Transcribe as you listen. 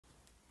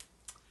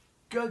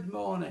Good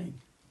morning.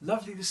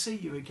 Lovely to see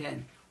you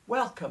again.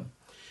 Welcome.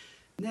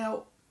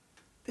 Now,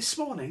 this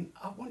morning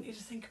I want you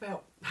to think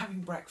about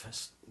having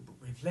breakfast.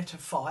 We've lit a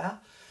fire.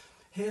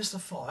 Here's the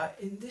fire.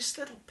 In this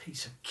little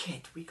piece of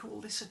kit, we call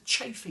this a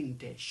chafing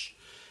dish.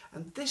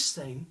 And this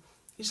thing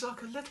is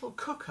like a little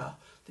cooker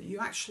that you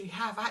actually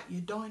have at your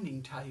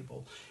dining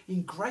table.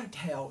 In great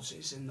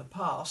houses in the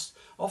past,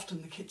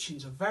 often the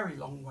kitchen's a very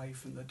long way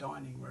from the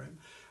dining room,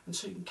 and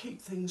so you can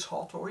keep things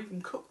hot or even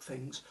cook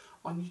things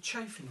on your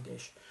chafing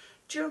dish.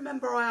 Do you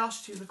remember I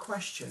asked you the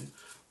question,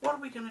 what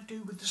are we going to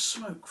do with the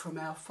smoke from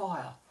our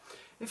fire?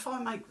 If I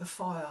make the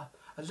fire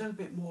a little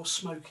bit more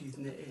smoky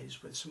than it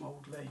is with some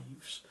old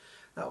leaves,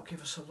 that'll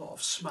give us a lot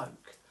of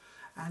smoke.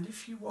 And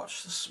if you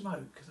watch the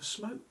smoke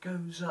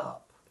goes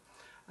up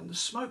and the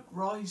smoke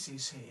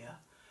rises here.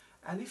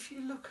 And if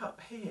you look up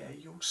here,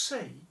 you'll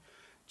see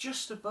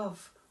just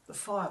above the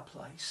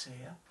fireplace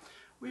here,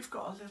 we've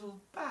got a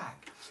little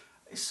bag.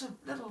 It's a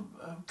little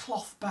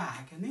cloth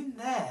bag, and in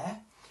there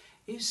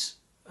is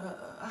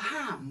a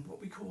ham,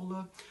 what we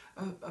call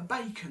a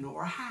bacon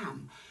or a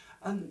ham.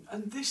 And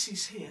this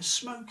is here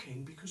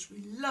smoking because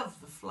we love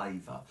the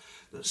flavour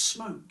that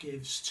smoke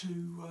gives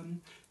to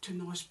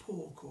nice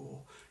pork,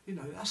 or, you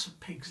know, that's a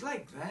pig's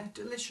leg there,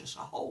 delicious, a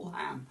whole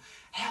ham.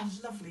 How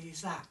lovely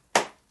is that?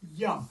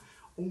 Yum,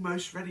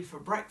 almost ready for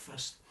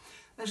breakfast.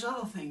 There's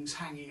other things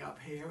hanging up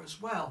here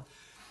as well.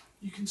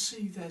 You can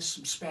see there's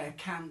some spare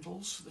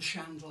candles for the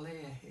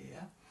chandelier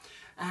here,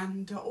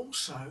 and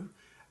also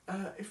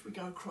if we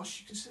go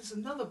across, you can see there's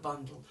another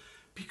bundle,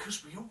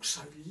 because we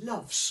also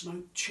love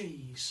smoked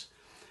cheese.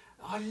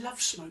 I love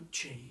smoked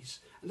cheese,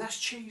 and that's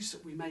cheese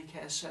that we make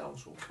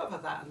ourselves. We'll cover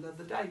that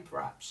another day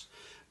perhaps.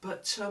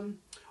 But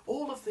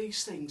all of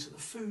these things are the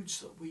foods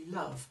that we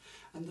love,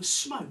 and the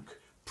smoke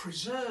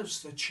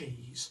preserves the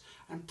cheese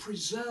and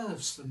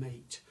preserves the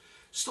meat,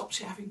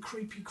 stops it having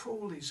creepy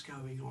crawlies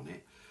going on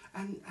it,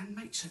 and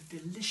makes a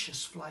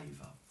delicious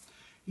flavour.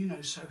 You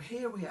know, so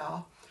here we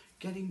are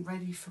getting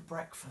ready for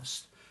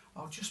breakfast.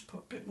 I'll just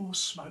put a bit more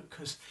smoke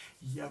because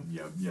yum,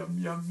 yum, yum,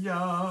 yum,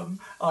 yum.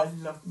 I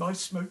love my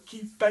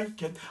smoky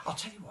bacon. I'll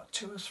tell you what,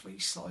 2 or 3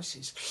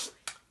 slices,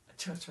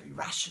 2 or 3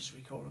 rashers we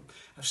call them,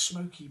 of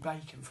smoky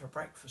bacon for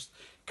breakfast.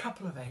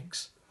 Couple of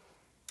eggs.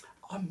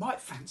 I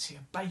might fancy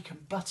a bacon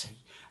butty,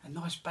 a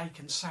nice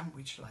bacon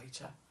sandwich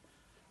later.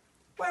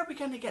 Where are we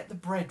going to get the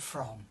bread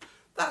from?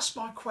 That's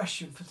my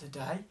question for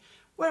today.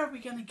 Where are we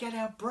going to get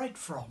our bread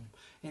from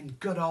in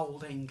good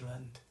old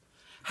England?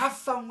 Have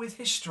fun with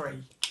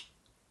history.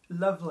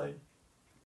 Lovely.